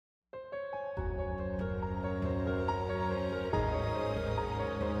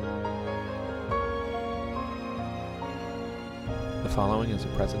following is a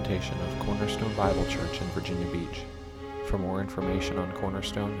presentation of Cornerstone Bible Church in Virginia Beach. For more information on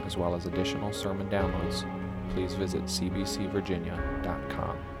Cornerstone, as well as additional sermon downloads, please visit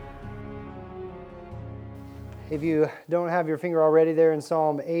cbcvirginia.com. If you don't have your finger already there in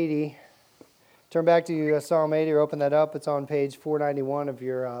Psalm 80, turn back to Psalm 80 or open that up. It's on page 491 of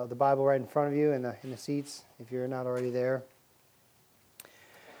your the Bible right in front of you in the seats, if you're not already there.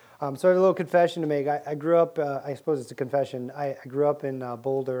 So I have a little confession to make. I grew up, I suppose it's a confession, I grew up in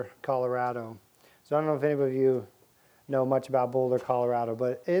Boulder, Colorado. So I don't know if any of you know much about Boulder, Colorado,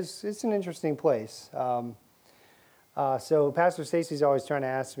 but it's an interesting place. So Pastor Stacy's always trying to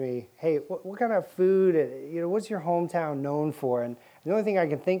ask me, hey, what kind of food, what's your hometown known for? And the only thing I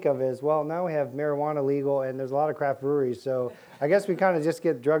can think of is, well, now we have marijuana legal and there's a lot of craft breweries, so I guess we kind of just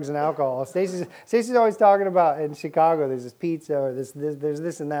get drugs and alcohol. Stacy's always talking about in Chicago, there's this pizza or there's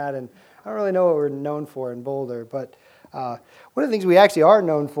this and that, and I don't really know what we're known for in Boulder, but one of the things we actually are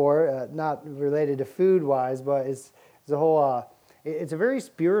known for, not related to food-wise, but it's the whole, it's a very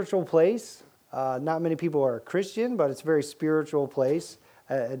spiritual place. Not many people are Christian, but it's a very spiritual place.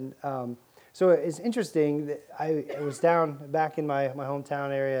 So it's interesting that I was down back in my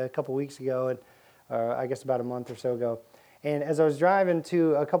hometown area a couple weeks ago, and I guess about a month or so ago. And as I was driving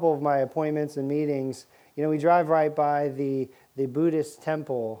to a couple of my appointments and meetings, we drive right by the Buddhist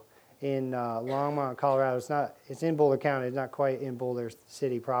temple in Longmont, Colorado. It's in Boulder County. It's not quite in Boulder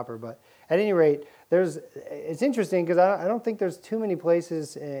City proper, but at any rate, it's interesting because I don't think there's too many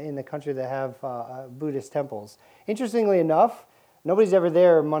places in the country that have Buddhist temples. Interestingly enough, nobody's ever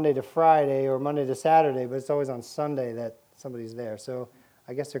there Monday to Friday or Monday to Saturday, but it's always on Sunday that somebody's there. So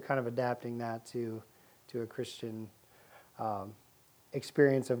I guess they're kind of adapting that to a Christian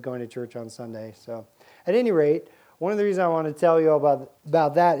experience of going to church on Sunday. So at any rate, one of the reasons I want to tell you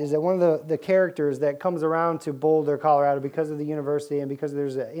about that is that one of the characters that comes around to Boulder, Colorado, because of the university and because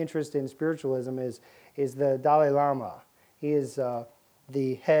there's an interest in spiritualism is the Dalai Lama. He is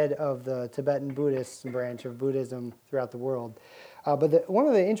the head of the Tibetan Buddhist branch of Buddhism throughout the world. But one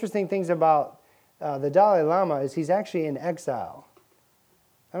of the interesting things about the Dalai Lama is he's actually in exile.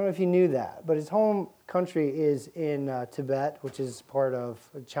 I don't know if you knew that, but his home country is in Tibet, which is part of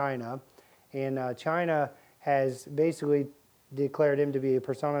China, and China has basically declared him to be a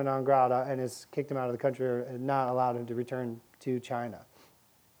persona non grata and has kicked him out of the country and not allowed him to return to China.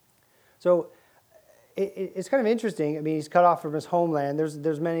 So it's kind of interesting. I mean, he's cut off from his homeland.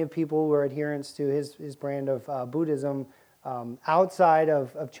 There's many people who are adherents to his brand of Buddhism outside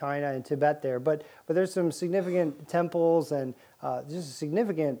of China and Tibet there. But there's some significant temples and just a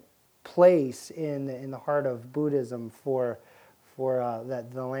significant place in the heart of Buddhism for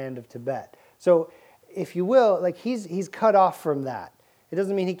the land of Tibet. So, if you will, like he's cut off from that. It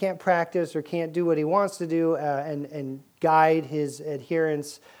doesn't mean he can't practice or can't do what he wants to do and guide his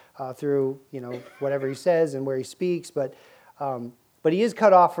adherents through whatever he says and where he speaks, but he is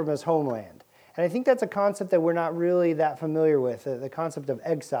cut off from his homeland. And I think that's a concept that we're not really that familiar with, the concept of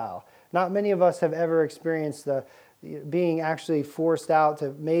exile. Not many of us have ever experienced being actually forced out,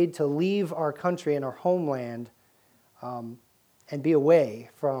 made to leave our country and our homeland and be away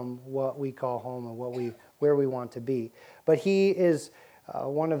from what we call home and where we want to be. But he is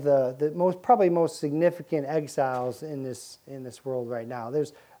one of the most significant exiles in this world right now.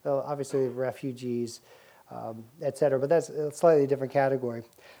 There's obviously refugees, etc., but that's a slightly different category.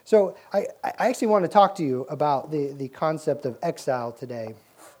 So I actually want to talk to you about the concept of exile today.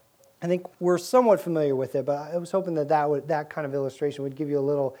 I think we're somewhat familiar with it, but I was hoping that kind of illustration would give you a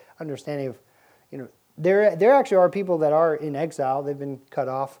little understanding of, There actually are people that are in exile. They've been cut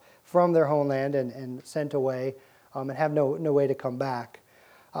off from their homeland and sent away and have no way to come back.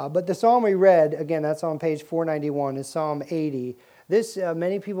 But the psalm we read, again, that's on page 491, is Psalm 80. This,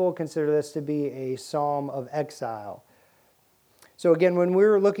 many people consider this to be a psalm of exile. So again, when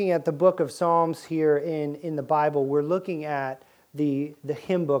we're looking at the book of Psalms here in the Bible, we're looking at the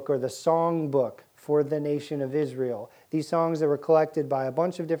hymn book or the song book for the nation of Israel. These songs that were collected by a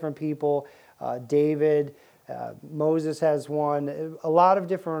bunch of different people, David, Moses has one, a lot of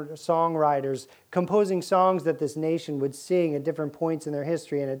different songwriters composing songs that this nation would sing at different points in their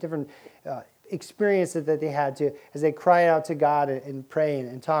history and at different experiences that they had to as they cry out to God and pray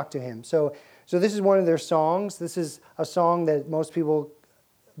and talk to Him. So this is one of their songs. This is a song that most people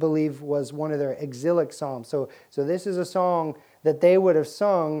believe was one of their exilic psalms. So this is a song that they would have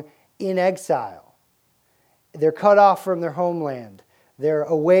sung in exile. They're cut off from their homeland. They're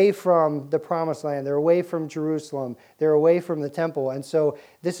away from the promised land. They're away from Jerusalem. They're away from the temple. And so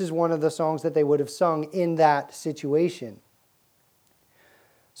this is one of the songs that they would have sung in that situation.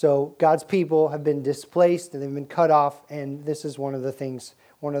 So God's people have been displaced and they've been cut off, and this is one of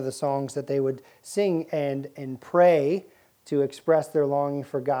the songs that they would sing and pray to express their longing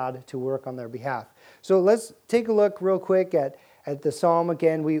for God to work on their behalf. So let's take a look real quick at the psalm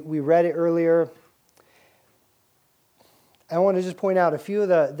again. We read it earlier. I want to just point out a few of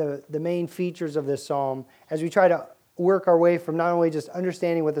the main features of this psalm as we try to work our way from not only just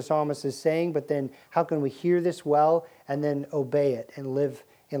understanding what the psalmist is saying, but then how can we hear this well and then obey it and live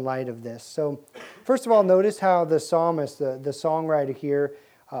in light of this. So first of all, notice how the psalmist, the songwriter here,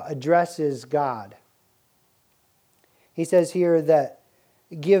 addresses God. He says here that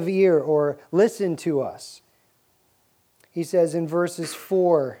give ear or listen to us. He says in verses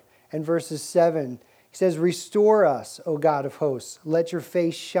 4 and verses 7, he says, restore us, O God of hosts. Let your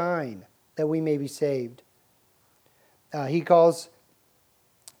face shine that we may be saved. He calls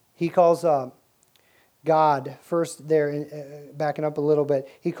God, first there, backing up a little bit,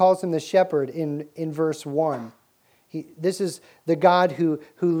 he calls him the shepherd in verse 1. This is the God who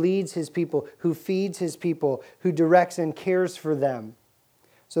leads his people, who feeds his people, who directs and cares for them.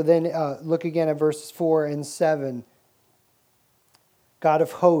 So then look again at verses 4 and 7. God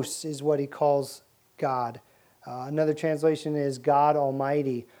of hosts is what he calls God. Another translation is God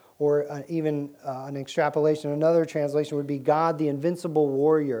Almighty, or even an extrapolation. Another translation would be God the invincible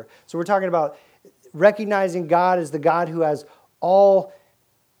warrior. So we're talking about recognizing God as the God who has all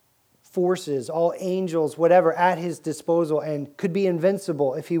forces, all angels, whatever, at his disposal and could be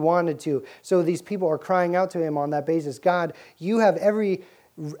invincible if he wanted to. So these people are crying out to him on that basis. God, you have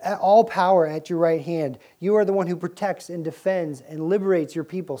all power at your right hand. You are the one who protects and defends and liberates your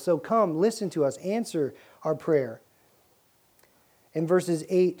people. So come, listen to us, answer our prayer. In verses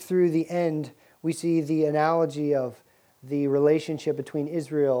 8 through the end, we see the analogy of the relationship between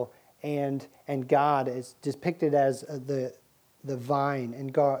Israel and God is depicted as the vine,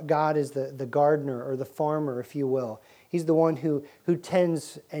 and God is the gardener or the farmer, if you will. He's the one who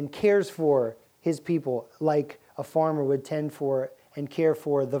tends and cares for his people like a farmer would tend for and care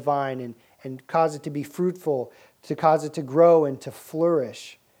for the vine and cause it to be fruitful, to cause it to grow and to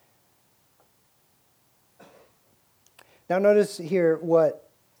flourish. Now notice here what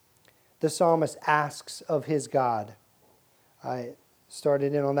the psalmist asks of his God. I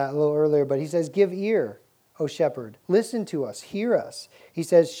started in on that a little earlier, but he says, give ear, O shepherd. Listen to us, hear us. He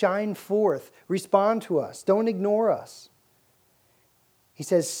says, shine forth, respond to us, don't ignore us. He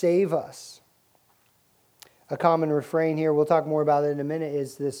says, save us. A common refrain here, we'll talk more about it in a minute,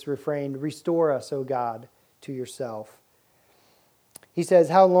 is this refrain, restore us, O God, to yourself. He says,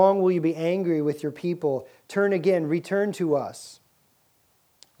 how long will you be angry with your people? Turn again, return to us.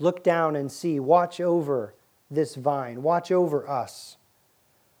 Look down and see, watch over this vine, watch over us.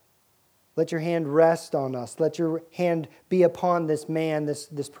 Let your hand rest on us. Let your hand be upon this man,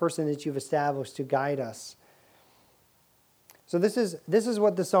 this person that you've established to guide us. So this is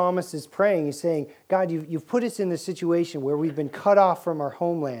what the psalmist is praying. He's saying, God, you've put us in this situation where we've been cut off from our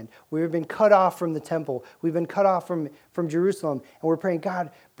homeland. We've been cut off from the temple. We've been cut off from Jerusalem. And we're praying,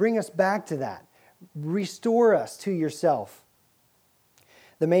 God, bring us back to that. Restore us to yourself.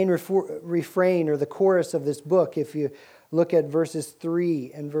 The main refrain or the chorus of this book, if you look at verses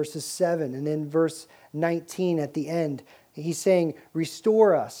 3 and verses 7 and then verse 19 at the end, he's saying,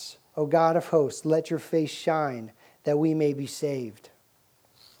 restore us, O God of hosts, let your face shine, that we may be saved.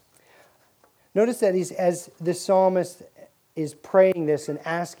 Notice that as the psalmist is praying this and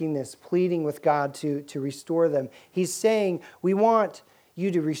asking this, pleading with God to restore them, he's saying, we want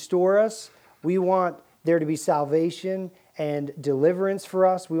you to restore us. We want there to be salvation and deliverance for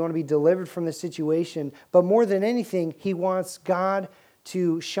us. We want to be delivered from the situation. But more than anything, he wants God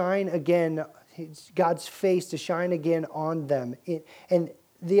to shine again, God's face to shine again on them. And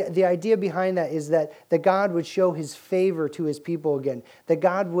the idea behind that is that God would show his favor to his people again, that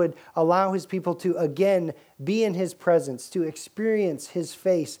God would allow his people to again be in his presence, to experience his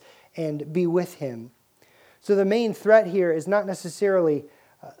face and be with him. So the main threat here is not necessarily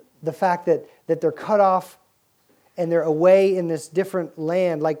the fact that they're cut off and they're away in this different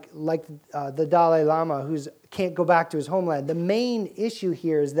land like the Dalai Lama who can't go back to his homeland. The main issue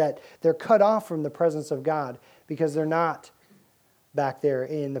here is that they're cut off from the presence of God because they're not back there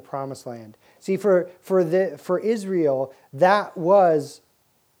in the promised land. See, for Israel, that was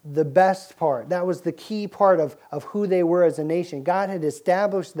the best part. That was the key part of who they were as a nation. God had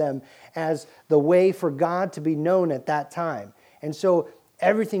established them as the way for God to be known at that time. And so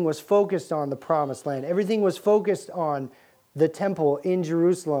everything was focused on the promised land. Everything was focused on the temple in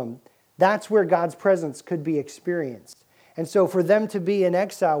Jerusalem. That's where God's presence could be experienced. And so for them to be in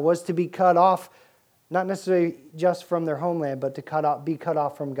exile was to be cut off not necessarily just from their homeland, but to be cut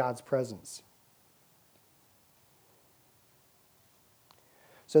off from God's presence.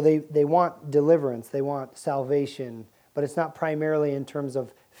 So they want deliverance, they want salvation, but it's not primarily in terms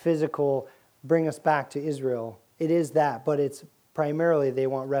of physical, bring us back to Israel. It is that, but it's primarily they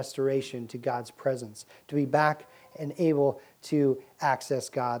want restoration to God's presence, to be back and able to access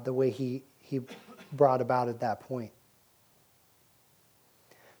God the way He brought about at that point.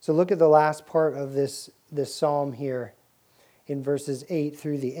 So look at the last part of this psalm here in verses 8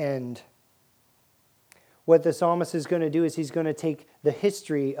 through the end. What the psalmist is going to do is he's going to take the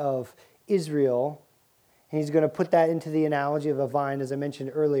history of Israel and he's going to put that into the analogy of a vine, as I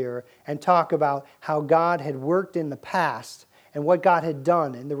mentioned earlier, and talk about how God had worked in the past and what God had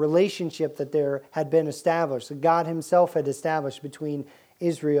done and the relationship that there had been established, that God himself had established between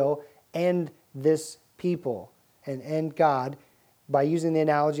Israel and this people and God by using the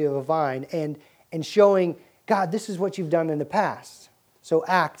analogy of a vine and showing, God, this is what you've done in the past. So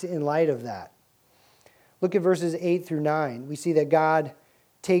act in light of that. Look at verses 8 through 9. We see that God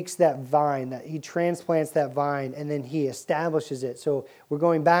takes that vine, that he transplants that vine, and then he establishes it. So we're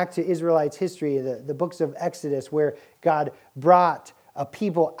going back to Israelites' history, the books of Exodus, where God brought a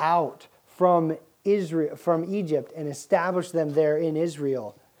people out from Egypt and established them there in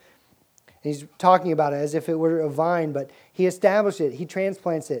Israel. And he's talking about it as if it were a vine, but he established it, he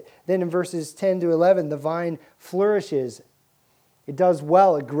transplants it. Then in verses 10 to 11, the vine flourishes. It does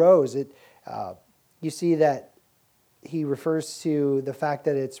well, it grows. You see that he refers to the fact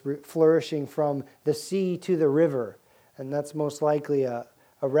that it's flourishing from the sea to the river. And that's most likely a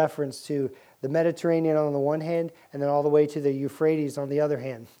reference to the Mediterranean on the one hand, and then all the way to the Euphrates on the other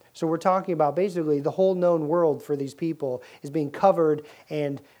hand. So we're talking about basically the whole known world for these people is being covered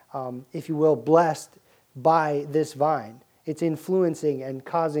and, if you will, blessed by this vine. It's influencing and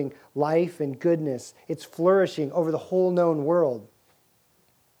causing life and goodness. It's flourishing over the whole known world.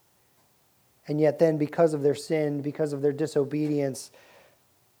 And yet then because of their sin, because of their disobedience,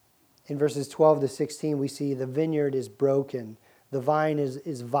 in verses 12 to 16, we see the vineyard is broken. The vine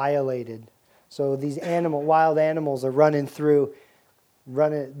is violated. So these wild animals are running through.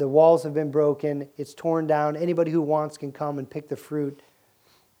 The walls have been broken. It's torn down. Anybody who wants can come and pick the fruit.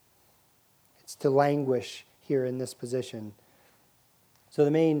 It's to languish here in this position. So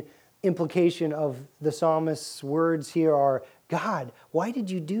the main implication of the psalmist's words here are, God, why did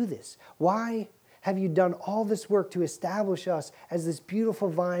you do this? Why have you done all this work to establish us as this beautiful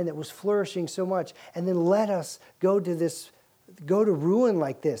vine that was flourishing so much, and then let us go to ruin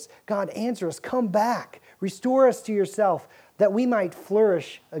like this? God, answer us, come back, restore us to yourself, that we might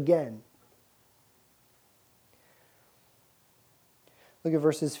flourish again. Look at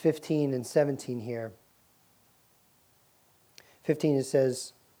verses 15 and 17 here. 15, it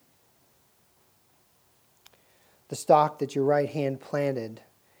says, the stock that your right hand planted,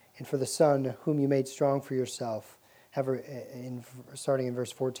 and for the son whom you made strong for yourself. Starting in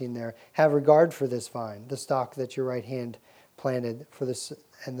verse 14 there, have regard for this vine, the stock that your right hand planted,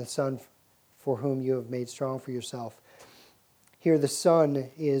 and the son for whom you have made strong for yourself. Here the son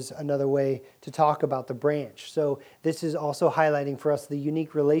is another way to talk about the branch. So this is also highlighting for us the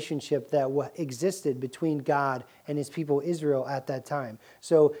unique relationship that existed between God and his people Israel at that time.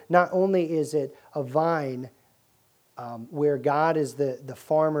 So not only is it a vine where God is the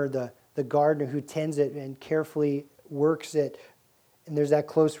farmer, the gardener who tends it and carefully works it, and there's that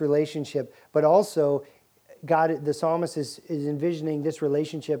close relationship. But also, God, the psalmist is envisioning this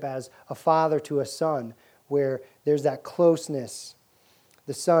relationship as a father to a son, where there's that closeness.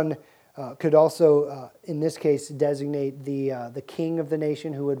 The son could also, in this case, designate the king of the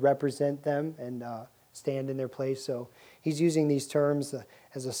nation who would represent them and stand in their place. So he's using these terms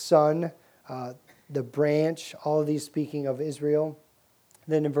as a son, the branch, all of these speaking of Israel.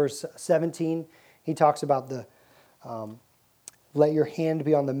 Then in verse 17, he talks about let your hand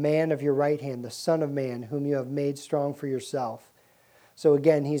be on the man of your right hand, the Son of Man, whom you have made strong for yourself. So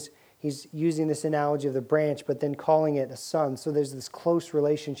again, he's using this analogy of the branch, but then calling it a son. So there's this close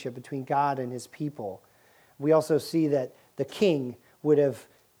relationship between God and his people. We also see that the king would have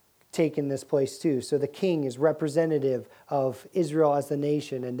taken this place too. So the king is representative of Israel as the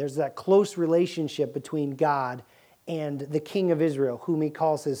nation, and there's that close relationship between God and the king of Israel, whom he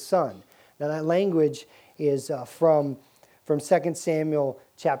calls his son. Now that language is from 2 Samuel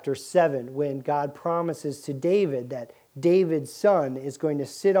chapter 7, when God promises to David that David's son is going to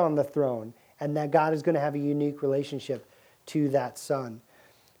sit on the throne and that God is going to have a unique relationship to that son.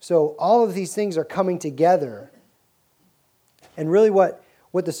 So all of these things are coming together. And really what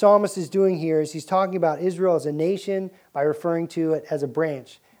the psalmist is doing here is he's talking about Israel as a nation by referring to it as a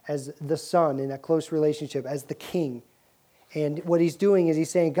branch. as the son in a close relationship, as the king. And what he's doing is he's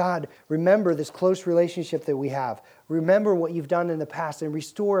saying, God, remember this close relationship that we have. Remember what you've done in the past and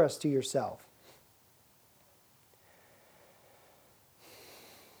restore us to yourself.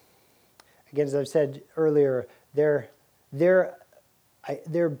 Again, as I've said earlier, their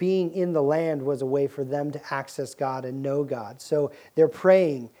being in the land was a way for them to access God and know God. So they're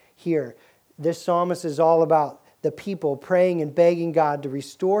praying here. This psalmist is all about the people praying and begging God to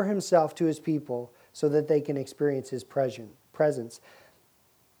restore himself to his people so that they can experience his presence.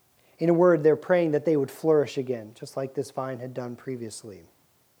 In a word, they're praying that they would flourish again, just like this vine had done previously.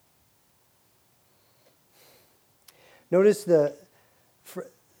 Notice the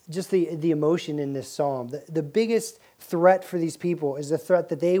emotion in this psalm. The biggest threat for these people is the threat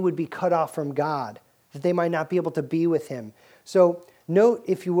that they would be cut off from God, that they might not be able to be with him. So note,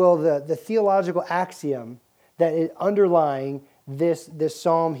 if you will, the theological axiom that is underlying this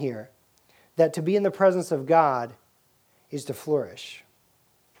psalm here, that to be in the presence of God is to flourish.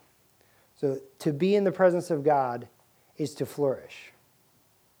 So to be in the presence of God is to flourish.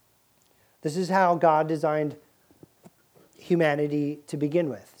 This is how God designed humanity to begin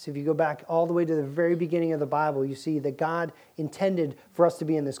with. So if you go back all the way to the very beginning of the Bible, you see that God intended for us to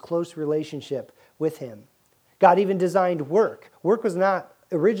be in this close relationship with him. God even designed work. Work was not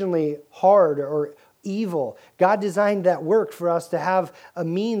originally hard or evil. God designed that work for us to have a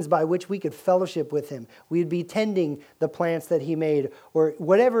means by which we could fellowship with him. We'd be tending the plants that he made, or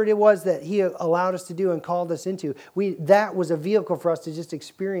whatever it was that he allowed us to do and called us into. That was a vehicle for us to just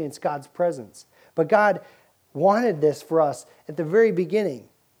experience God's presence. But God wanted this for us at the very beginning,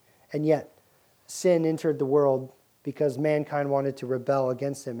 and yet sin entered the world because mankind wanted to rebel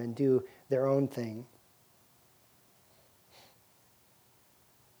against him and do their own thing.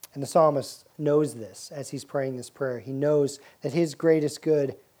 And the psalmist knows this as he's praying this prayer. He knows that his greatest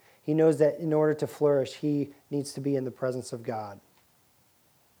good, he knows that in order to flourish, he needs to be in the presence of God.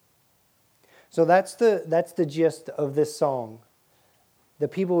 So that's the gist of this song. The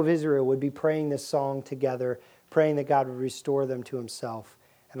people of Israel would be praying this song together, praying that God would restore them to himself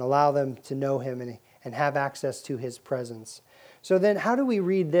and allow them to know him and have access to his presence. So then how do we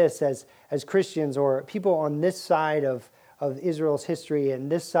read this as Christians or people on this side of Israel's history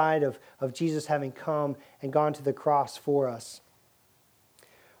and this side of Jesus having come and gone to the cross for us?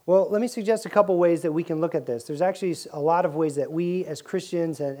 Well, let me suggest a couple ways that we can look at this. There's actually a lot of ways that we as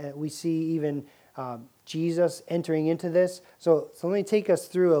Christians, and we see even Jesus entering into this. So let me take us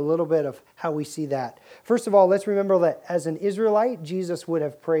through a little bit of how we see that. First of all, let's remember that as an Israelite, Jesus would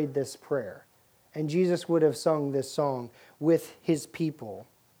have prayed this prayer. And Jesus would have sung this song with his people.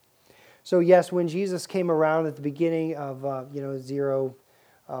 So yes, when Jesus came around at the beginning of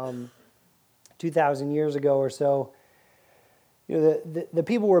 2,000 years ago or so, the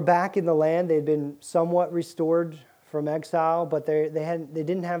people were back in the land. They'd been somewhat restored from exile, but they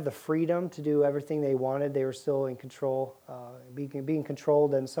didn't have the freedom to do everything they wanted. They were still in control, being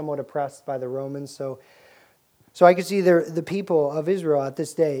controlled and somewhat oppressed by the Romans. So I could see the people of Israel at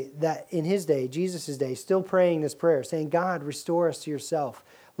this day, that in his day, Jesus' day, still praying this prayer, saying, God, restore us to yourself.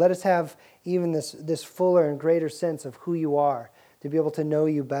 Let us have even this fuller and greater sense of who you are, to be able to know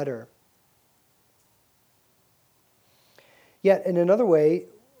you better. Yet in another way,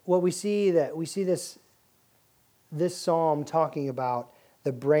 what we see this psalm talking about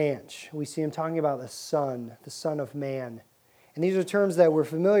the branch. We see him talking about the Son of Man. And these are terms that we're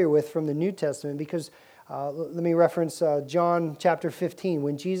familiar with from the New Testament because let me reference John chapter 15.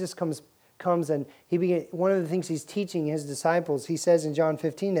 When Jesus comes and one of the things he's teaching his disciples, he says in John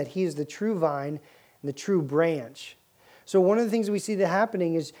 15 that he is the true vine and the true branch. So one of the things we see that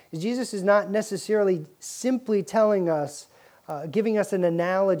happening is Jesus is not necessarily simply telling us, giving us an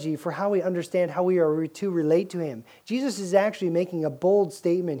analogy for how we understand how we are to relate to him. Jesus is actually making a bold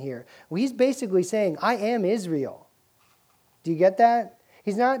statement here. He's basically saying, I am Israel. Do you get that?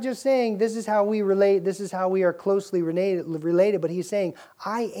 He's not just saying this is how we relate, this is how we are closely related, but he's saying,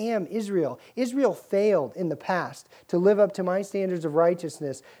 I am Israel. Israel failed in the past to live up to my standards of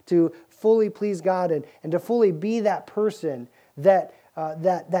righteousness, to fully please God and to fully be that person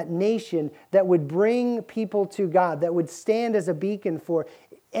that nation that would bring people to God, that would stand as a beacon for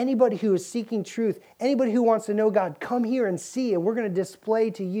anybody who is seeking truth, anybody who wants to know God. Come here and see, and we're going to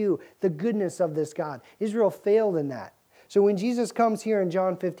display to you the goodness of this God. Israel failed in that. So when Jesus comes here in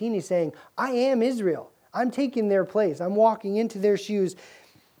John 15, he's saying, I am Israel. I'm taking their place. I'm walking into their shoes.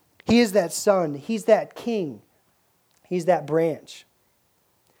 He is that son. He's that king. He's that branch.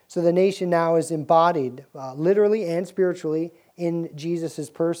 So the nation now is embodied literally and spiritually in Jesus'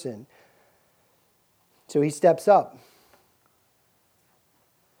 person. So he steps up.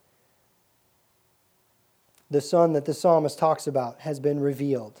 the Son that the psalmist talks about has been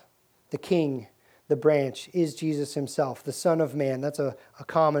revealed. The King, the branch, is Jesus himself, the Son of Man. That's a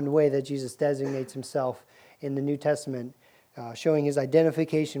common way that Jesus designates himself in the New Testament, showing his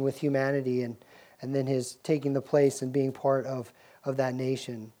identification with humanity and then his taking the place and being part of that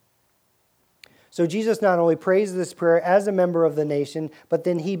nation. So Jesus not only prays this prayer as a member of the nation, but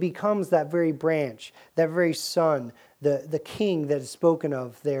then he becomes that very branch, that very son, the king that is spoken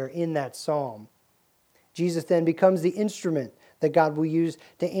of there in that psalm. Jesus then becomes the instrument that God will use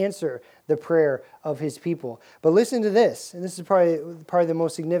to answer the prayer of his people. But listen to this, and this is probably the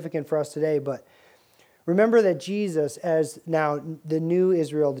most significant for us today, but remember that Jesus, as now the new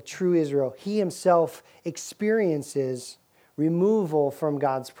Israel, the true Israel, he himself experiences removal from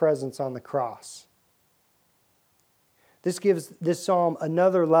God's presence on the cross. This gives this psalm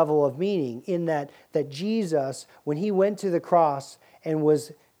another level of meaning in that Jesus, when he went to the cross and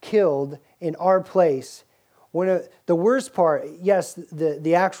was killed in our place, the worst part, yes,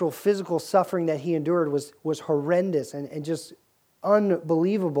 the actual physical suffering that he endured was horrendous and just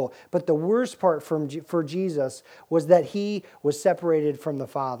unbelievable. But the worst part for Jesus was that he was separated from the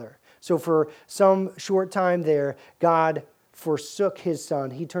Father. So for some short time there, God forsook his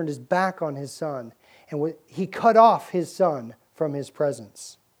Son. He turned his back on his Son, and he cut off his Son from his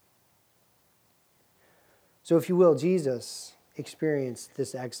presence. So if you will, Jesus experienced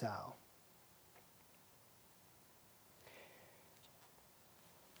this exile.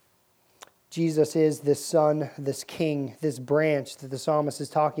 Jesus is this son, this king, this branch that the psalmist is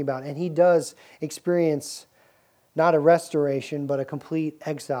talking about. And he does experience not a restoration, but a complete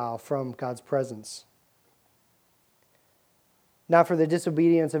exile from God's presence. Not for the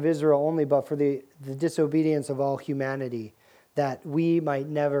disobedience of Israel only, but for the disobedience of all humanity, that we might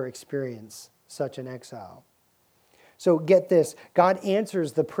never experience such an exile. So get this, God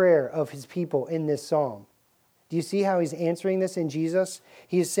answers the prayer of his people in this psalm. Do you see how he's answering this in Jesus?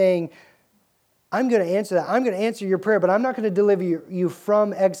 He is saying, I'm going to answer that. I'm going to answer your prayer, but I'm not going to deliver you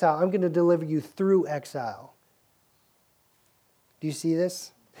from exile. I'm going to deliver you through exile. Do you see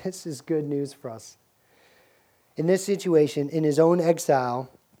this? This is good news for us. In this situation, in his own exile,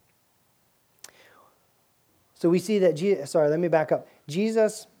 so we see that, let me back up.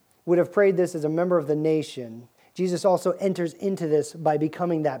 Jesus would have prayed this as a member of the nation. Jesus also enters into this by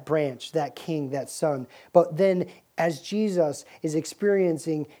becoming that branch, that king, that son. But then as Jesus is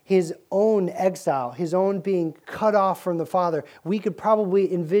experiencing his own exile, his own being cut off from the Father, we could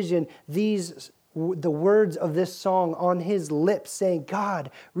probably envision the words of this song on his lips saying,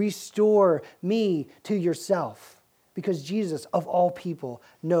 God, restore me to yourself. Because Jesus, of all people,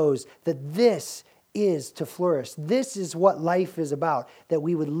 knows that this is to flourish. This is what life is about, that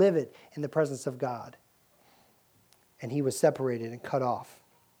we would live it in the presence of God. And he was separated and cut off.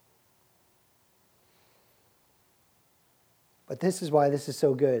 But this is why this is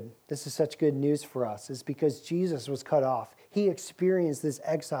so good. This is such good news for us, is because Jesus was cut off. He experienced this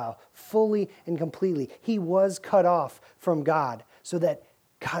exile fully and completely. He was cut off from God so that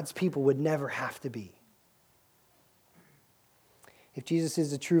God's people would never have to be. If Jesus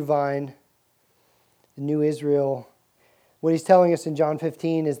is the true vine, the new Israel, what he's telling us in John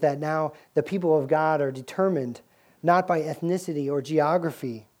 15 is that now the people of God are determined not by ethnicity or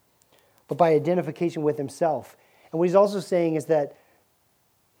geography, but by identification with himself. And what he's also saying is that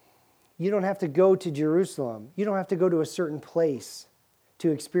you don't have to go to Jerusalem. You don't have to go to a certain place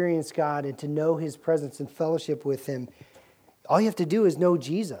to experience God and to know his presence and fellowship with him. All you have to do is know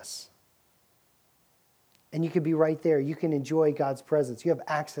Jesus. And you can be right there. You can enjoy God's presence. You have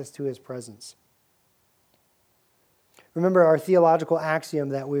access to his presence. Remember our theological axiom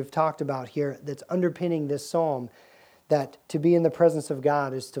that we've talked about here that's underpinning this psalm, that to be in the presence of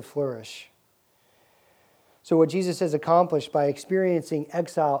God is to flourish. So what Jesus has accomplished by experiencing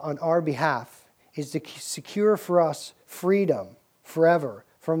exile on our behalf is to secure for us freedom forever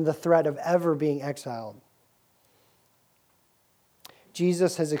from the threat of ever being exiled.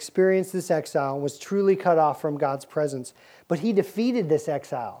 Jesus has experienced this exile and was truly cut off from God's presence, but he defeated this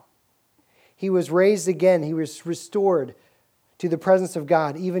exile. He was raised again. He was restored to the presence of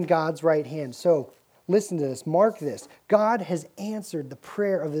God, even God's right hand. So listen to this. Mark this. God has answered the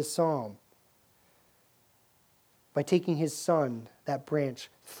prayer of this psalm by taking his son, that branch,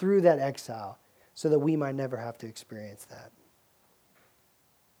 through that exile so that we might never have to experience that.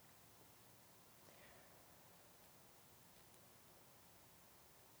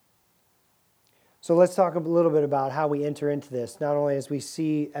 So let's talk a little bit about how we enter into this. Not only as we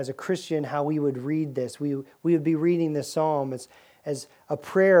see as a Christian how we would read this. We would be reading this psalm as a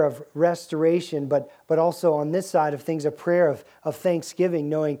prayer of restoration, but also on this side of things, a prayer of thanksgiving,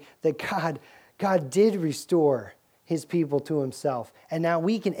 knowing that God did restore his people to himself, and now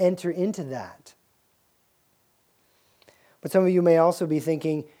we can enter into that. But some of you may also be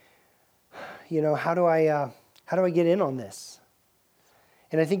thinking, how do I get in on this?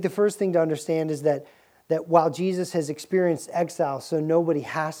 And I think the first thing to understand is that while Jesus has experienced exile, so nobody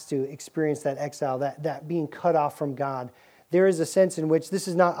has to experience that exile, that being cut off from God, there is a sense in which this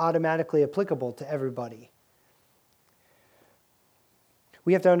is not automatically applicable to everybody.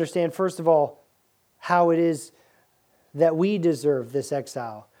 We have to understand, first of all, how it is that we deserve this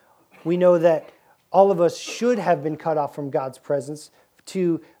exile. We know that all of us should have been cut off from God's presence.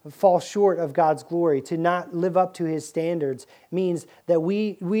 To fall short of God's glory, to not live up to his standards, means that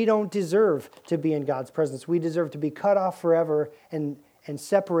we don't deserve to be in God's presence. We deserve to be cut off forever and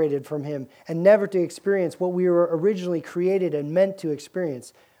separated from him, and never to experience what we were originally created and meant to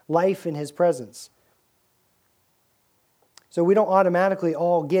experience, life in his presence. So we don't automatically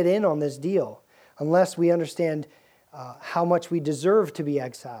all get in on this deal unless we understand how much we deserve to be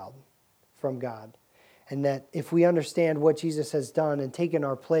exiled from God. And that if we understand what Jesus has done and taken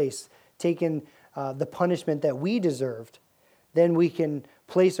our place, taken the punishment that we deserved, then we can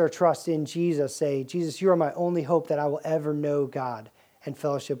place our trust in Jesus, say, Jesus, you are my only hope that I will ever know God and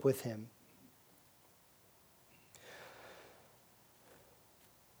fellowship with him.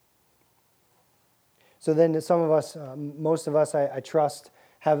 So then some of us, most of us, I trust,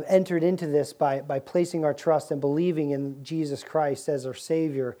 have entered into this by placing our trust and believing in Jesus Christ as our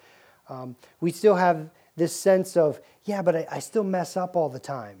Savior. We still have this sense of, but I still mess up all the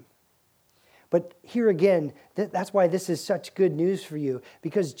time. But here again, that's why this is such good news for you,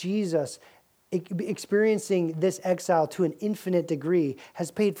 because Jesus, experiencing this exile to an infinite degree,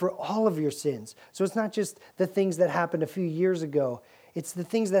 has paid for all of your sins. So it's not just the things that happened a few years ago. It's the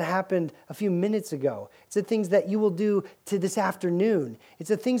things that happened a few minutes ago. It's the things that you will do to this afternoon. It's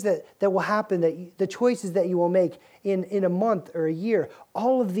the things that will happen, the choices that you will make in a month or a year.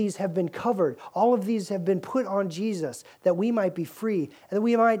 All of these have been covered. All of these have been put on Jesus that we might be free and that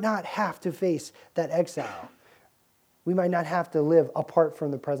we might not have to face that exile. We might not have to live apart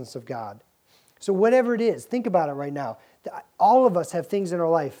from the presence of God. So whatever it is, think about it right now. All of us have things in our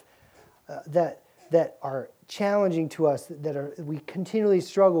life that are challenging to us, we continually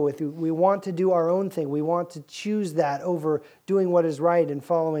struggle with. We want to do our own thing. We want to choose that over doing what is right and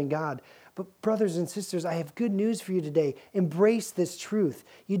following God. But brothers and sisters, I have good news for you today. Embrace this truth.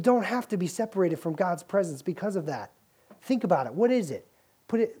 You don't have to be separated from God's presence because of that. Think about it. What is it?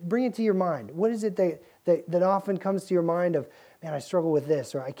 Bring it to your mind. What is it that often comes to your mind of, man, I struggle with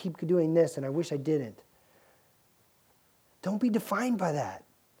this, or I keep doing this and I wish I didn't. Don't be defined by that.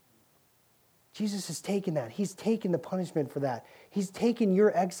 Jesus has taken that. He's taken the punishment for that. He's taken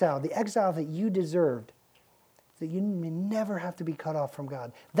your exile, the exile that you deserved, so that you may never have to be cut off from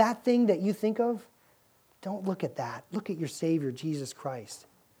God. That thing that you think of, don't look at that. Look at your Savior, Jesus Christ,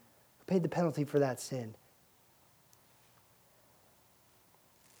 who paid the penalty for that sin.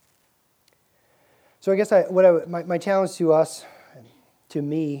 So I guess my challenge to us, to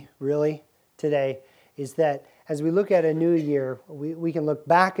me really, today, is that as we look at a new year, we can look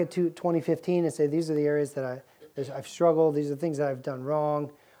back at 2015 and say, these are the areas that I've struggled, these are the things that I've done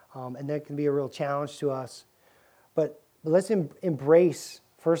wrong, and that can be a real challenge to us. But let's embrace,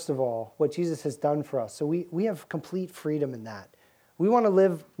 first of all, what Jesus has done for us. So we have complete freedom in that. We want to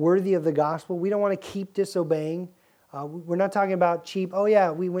live worthy of the gospel. We don't want to keep disobeying. We're not talking about cheap,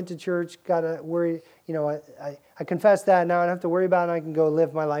 we went to church, got to worry, I confess that, now I don't have to worry about it, I can go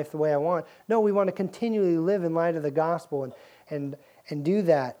live my life the way I want. No, we want to continually live in light of the gospel and do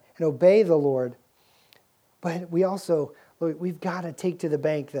that and obey the Lord. But we've got to take to the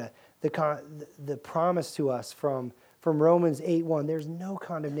bank the promise to us from Romans 8:1. There's no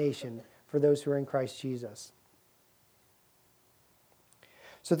condemnation for those who are in Christ Jesus.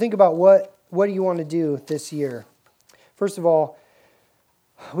 So think about what do you want to do this year? First of all,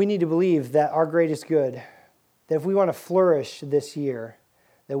 we need to believe that our greatest good, that if we want to flourish this year,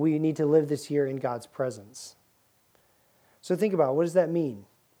 that we need to live this year in God's presence. So think about, what does that mean?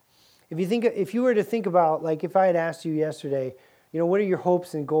 If you were to think about, like if I had asked you yesterday, what are your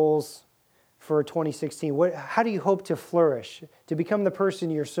hopes and goals for 2016? How do you hope to flourish, to become the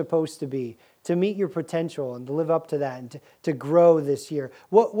person you're supposed to be, to meet your potential and to live up to that and to grow this year?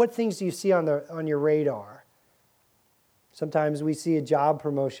 What things do you see on your radar? Sometimes we see a job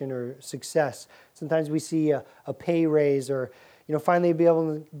promotion or success. Sometimes we see a pay raise, or finally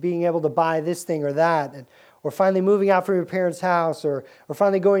being able to buy this thing or that, or finally moving out from your parents' house, or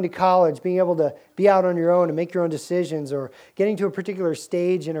finally going to college, being able to be out on your own and make your own decisions, or getting to a particular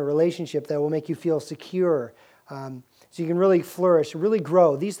stage in a relationship that will make you feel secure. so you can really flourish, really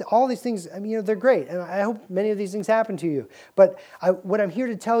grow. All these things, I mean, they're great, and I hope many of these things happen to you. But what I'm here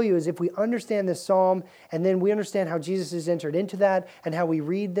to tell you is if we understand this psalm, and then we understand how Jesus has entered into that, and how we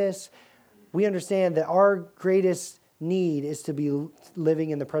read this, we understand that our greatest need is to be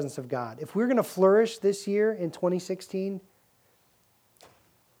living in the presence of God. If we're going to flourish this year in 2016,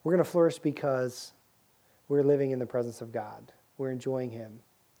 we're going to flourish because we're living in the presence of God. We're enjoying Him.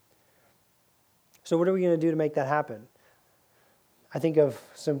 So what are we going to do to make that happen? I think of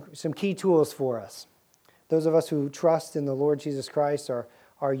some key tools for us. Those of us who trust in the Lord Jesus Christ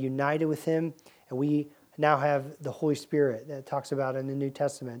are united with Him, and we now have the Holy Spirit that it talks about in the New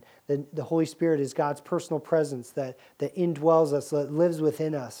Testament. The Holy Spirit is God's personal presence that indwells us, that lives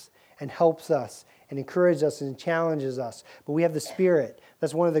within us and helps us and encourages us and challenges us. But we have the Spirit.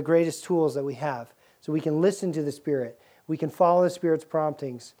 That's one of the greatest tools that we have. So we can listen to the Spirit. We can follow the Spirit's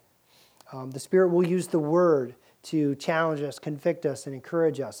promptings. The Spirit will use the Word to challenge us, convict us, and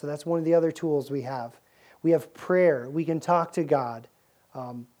encourage us. So that's one of the other tools we have. We have prayer. We can talk to God.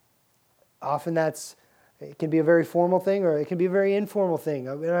 Often it can be a very formal thing, or it can be a very informal thing.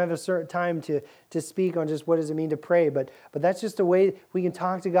 We don't have a certain time to speak on just what does it mean to pray, but that's just a way we can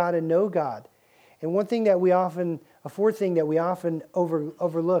talk to God and know God. And a fourth thing that we often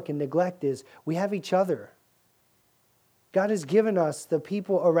overlook and neglect is we have each other. God has given us the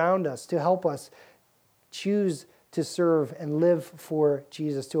people around us to help us choose to serve and live for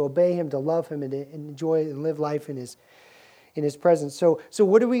Jesus, to obey Him, to love Him, and to enjoy and live life in His presence. So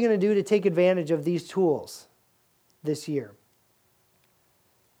what are we going to do to take advantage of these tools this year?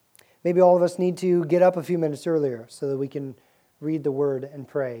 Maybe all of us need to get up a few minutes earlier so that we can read the Word and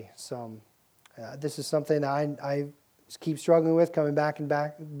pray. So this is something that I keep struggling with, coming back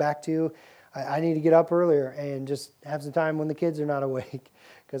to. I need to get up earlier and just have some time when the kids are not awake,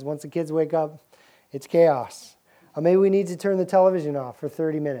 because once the kids wake up, it's chaos. Or maybe we need to turn the television off for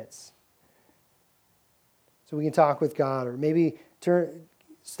 30 minutes so we can talk with God, or maybe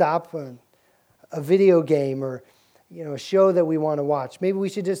stop a video game, or a show that we want to watch. Maybe we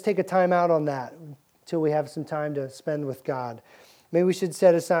should just take a time out on that until we have some time to spend with God. Maybe we should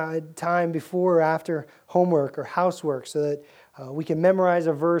set aside time before or after homework or housework so that we can memorize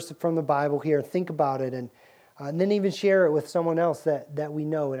a verse from the Bible here, think about it, and then even share it with someone else that we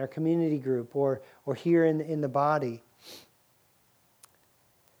know in our community group or here in the body.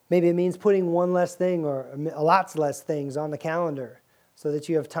 Maybe it means putting one less thing or lots less things on the calendar so that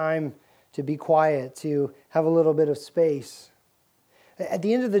you have time to be quiet, to have a little bit of space. At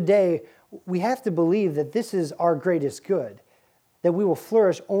the end of the day, we have to believe that this is our greatest good, that we will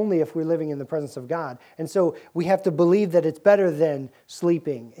flourish only if we're living in the presence of God. And so we have to believe that it's better than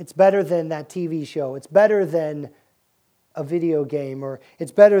sleeping. It's better than that TV show. It's better than a video game, or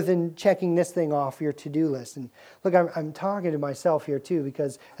it's better than checking this thing off your to-do list. And look, I'm talking to myself here too,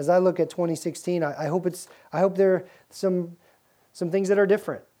 because as I look at 2016, I hope there are some things that are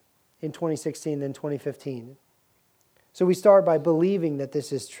different in 2016 than 2015. So we start by believing that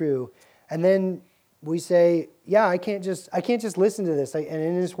this is true, and then we say, yeah, I can't just listen to this and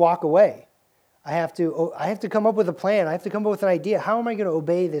then just walk away. I have to come up with a plan. I have to come up with an idea. How am I going to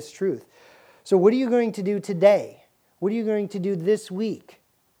obey this truth? So what are you going to do today? What are you going to do this week,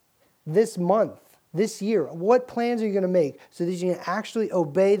 this month, this year? What plans are you going to make so that you can actually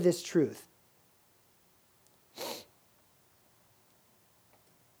obey this truth?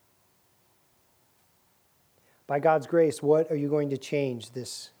 By God's grace, what are you going to change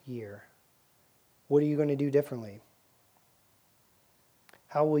this year? What are you going to do differently?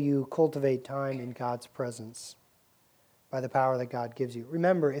 How will you cultivate time in God's presence by the power that God gives you?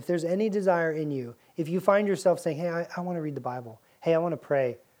 Remember, if there's any desire in you, if you find yourself saying, hey, I want to read the Bible. Hey, I want to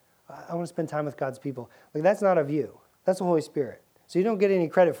pray. I want to spend time with God's people. Like, that's not of you. That's the Holy Spirit. So you don't get any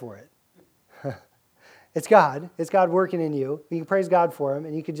credit for it. It's God. It's God working in you. You can praise God for Him,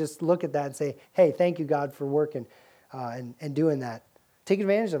 and you can just look at that and say, hey, thank you, God, for working and doing that. Take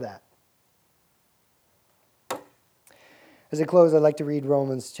advantage of that. As I close, I'd like to read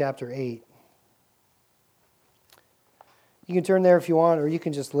Romans chapter 8. You can turn there if you want, or you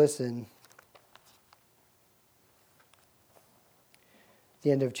can just listen.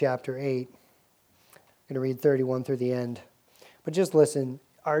 The end of chapter 8. I'm going to read 31 through the end. But just listen.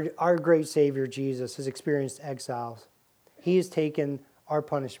 Our great Savior, Jesus, has experienced exiles. He has taken our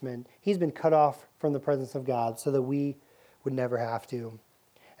punishment. He's been cut off from the presence of God so that we would never have to.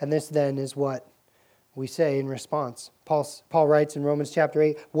 And this then is what we say in response. Paul writes in Romans chapter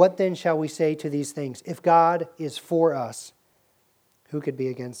 8, what then shall we say to these things? If God is for us, who could be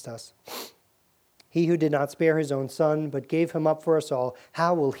against us? He who did not spare his own Son, but gave him up for us all,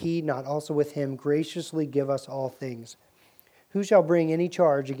 how will he not also with him graciously give us all things? Who shall bring any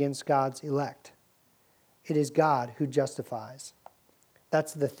charge against God's elect? It is God who justifies.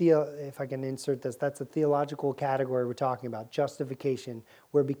 That's if I can insert this, that's the theological category we're talking about, justification,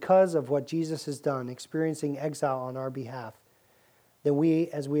 where because of what Jesus has done, experiencing exile on our behalf, then we,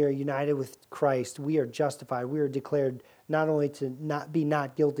 as we are united with Christ, we are justified. We are declared not only to not be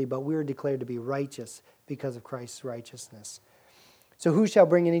not guilty, but we are declared to be righteous because of Christ's righteousness. So who shall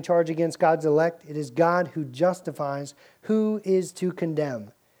bring any charge against God's elect? It is God who justifies. Who is to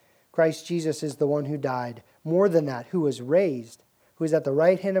condemn? Christ Jesus is the one who died. More than that, who was raised, who is at the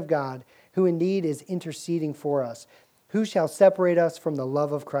right hand of God, who indeed is interceding for us. Who shall separate us from the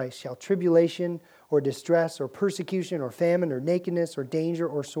love of Christ? Shall tribulation or distress or persecution or famine or nakedness or danger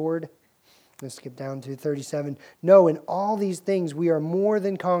or sword? Let's skip down to 37. No, in all these things we are more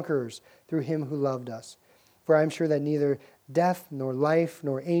than conquerors through him who loved us. For I am sure that neither death, nor life,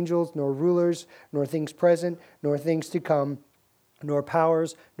 nor angels, nor rulers, nor things present, nor things to come, nor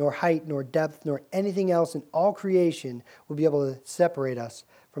powers, nor height, nor depth, nor anything else in all creation will be able to separate us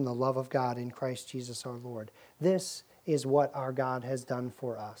from the love of God in Christ Jesus our Lord. This is what our God has done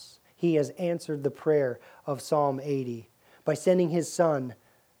for us. He has answered the prayer of Psalm 80 by sending his Son,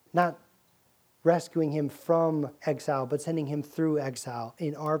 not rescuing him from exile, but sending him through exile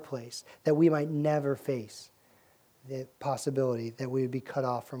in our place, that we might never face the possibility that we would be cut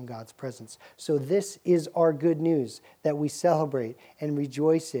off from God's presence. So this is our good news that we celebrate and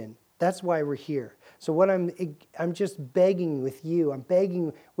rejoice in. That's why we're here. So what I'm just begging with you, I'm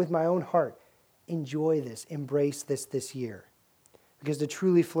begging with my own heart, enjoy this, embrace this year. Because to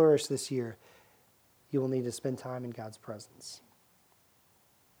truly flourish this year, you will need to spend time in God's presence.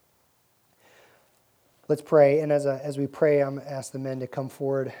 Let's pray, and as we pray, I'm going to ask the men to come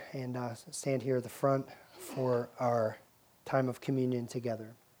forward and stand here at the front for our time of communion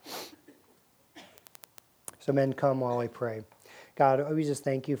together. So men, come while I pray. God, we just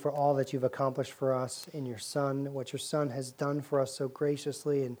thank you for all that you've accomplished for us in your Son, what your Son has done for us so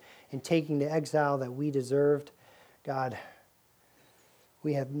graciously in taking the exile that we deserved. God,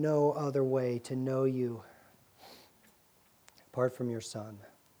 we have no other way to know you apart from your Son.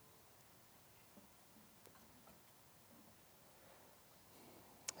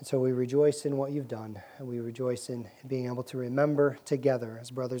 And so we rejoice in what you've done, and we rejoice in being able to remember together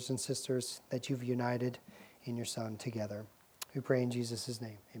as brothers and sisters that you've united in your Son together. We pray in Jesus'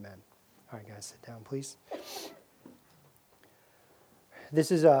 name. Amen. All right, guys, sit down, please.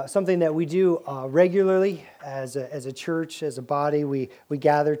 This is something that we do regularly as a church, as a body. We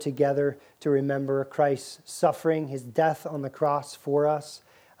gather together to remember Christ's suffering, his death on the cross for us,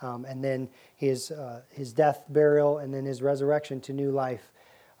 and then his death, burial, and then his resurrection to new life,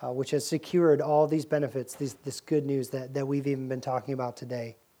 which has secured all these benefits, this good news that we've even been talking about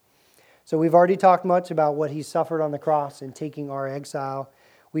today. So we've already talked much about what he suffered on the cross and taking our exile.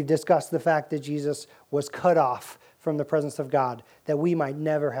 We've discussed the fact that Jesus was cut off from the presence of God, that we might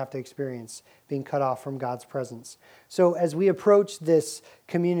never have to experience being cut off from God's presence. So as we approach this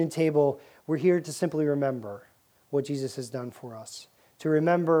communion table, we're here to simply remember what Jesus has done for us, to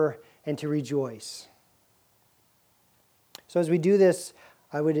remember and to rejoice. So as we do this,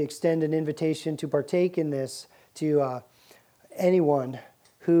 I would extend an invitation to partake in this to anyone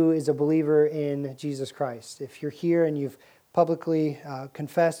who is a believer in Jesus Christ. If you're here and you've publicly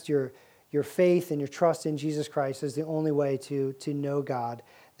confessed your faith and your trust in Jesus Christ as the only way to know God,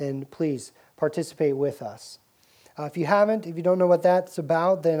 then please participate with us. If you haven't, if you don't know what that's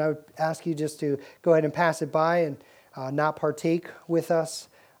about, then I would ask you just to go ahead and pass it by and not partake with us.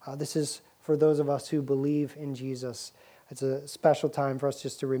 This is for those of us who believe in Jesus. It's a special time for us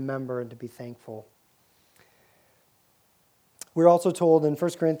just to remember and to be thankful. We're also told in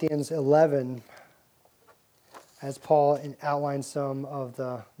 1 Corinthians 11, as Paul outlines some of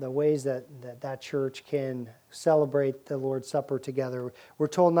the ways that church can celebrate the Lord's Supper together, we're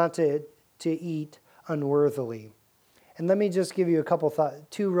told not to eat unworthily. And let me just give you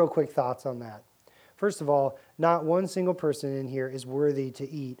two real quick thoughts on that. First of all, not one single person in here is worthy to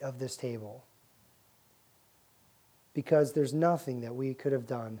eat of this table, because there's nothing that we could have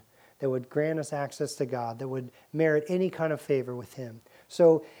done that would grant us access to God, that would merit any kind of favor with him.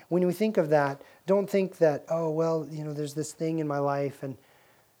 So when we think of that, don't think that, there's this thing in my life, and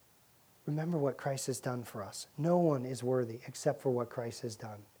remember what Christ has done for us. No one is worthy except for what Christ has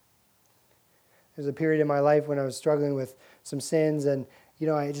done. There's a period in my life when I was struggling with some sins, and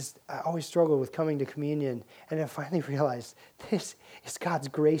I always struggled with coming to communion, and I finally realized this is God's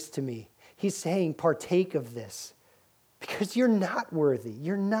grace to me. He's saying, partake of this. Because you're not worthy.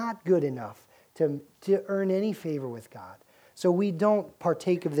 You're not good enough to earn any favor with God. So we don't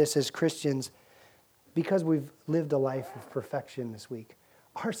partake of this as Christians because we've lived a life of perfection this week.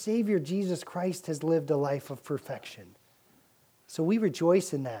 Our Savior, Jesus Christ, has lived a life of perfection. So we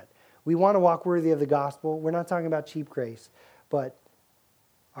rejoice in that. We want to walk worthy of the gospel. We're not talking about cheap grace, but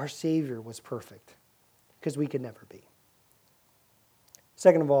our Savior was perfect because we could never be.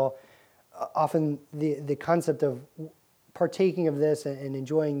 Second of all, often the concept of partaking of this and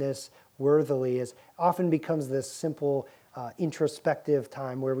enjoying this worthily is often becomes this simple introspective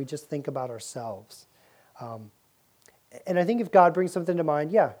time where we just think about ourselves. And I think if God brings something to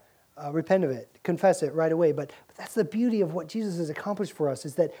mind, repent of it, confess it right away. But that's the beauty of what Jesus has accomplished for us,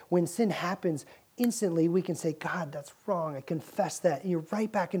 is that when sin happens, instantly we can say, God, that's wrong. I confess that. And you're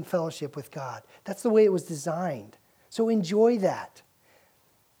right back in fellowship with God. That's the way it was designed. So enjoy that.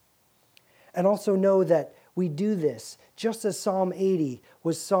 And also know that we do this just as Psalm 80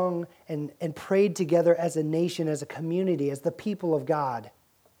 was sung and prayed together as a nation, as a community, as the people of God.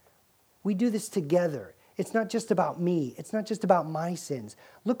 We do this together. It's not just about me. It's not just about my sins.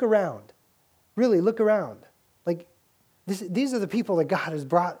 Look around. Really, look around. These are the people that God has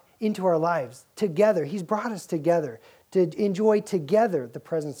brought into our lives together. He's brought us together to enjoy together the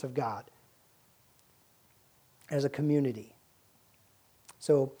presence of God as a community.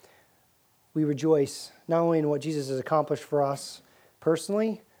 So we rejoice not only in what Jesus has accomplished for us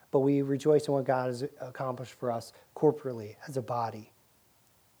personally, but we rejoice in what God has accomplished for us corporately as a body.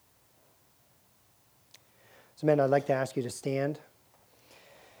 So, men, I'd like to ask you to stand.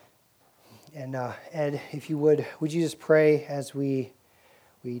 And Ed, if you would you just pray as we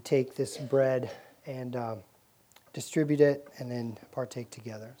take this bread and distribute it and then partake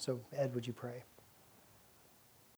together. So, Ed, would you pray?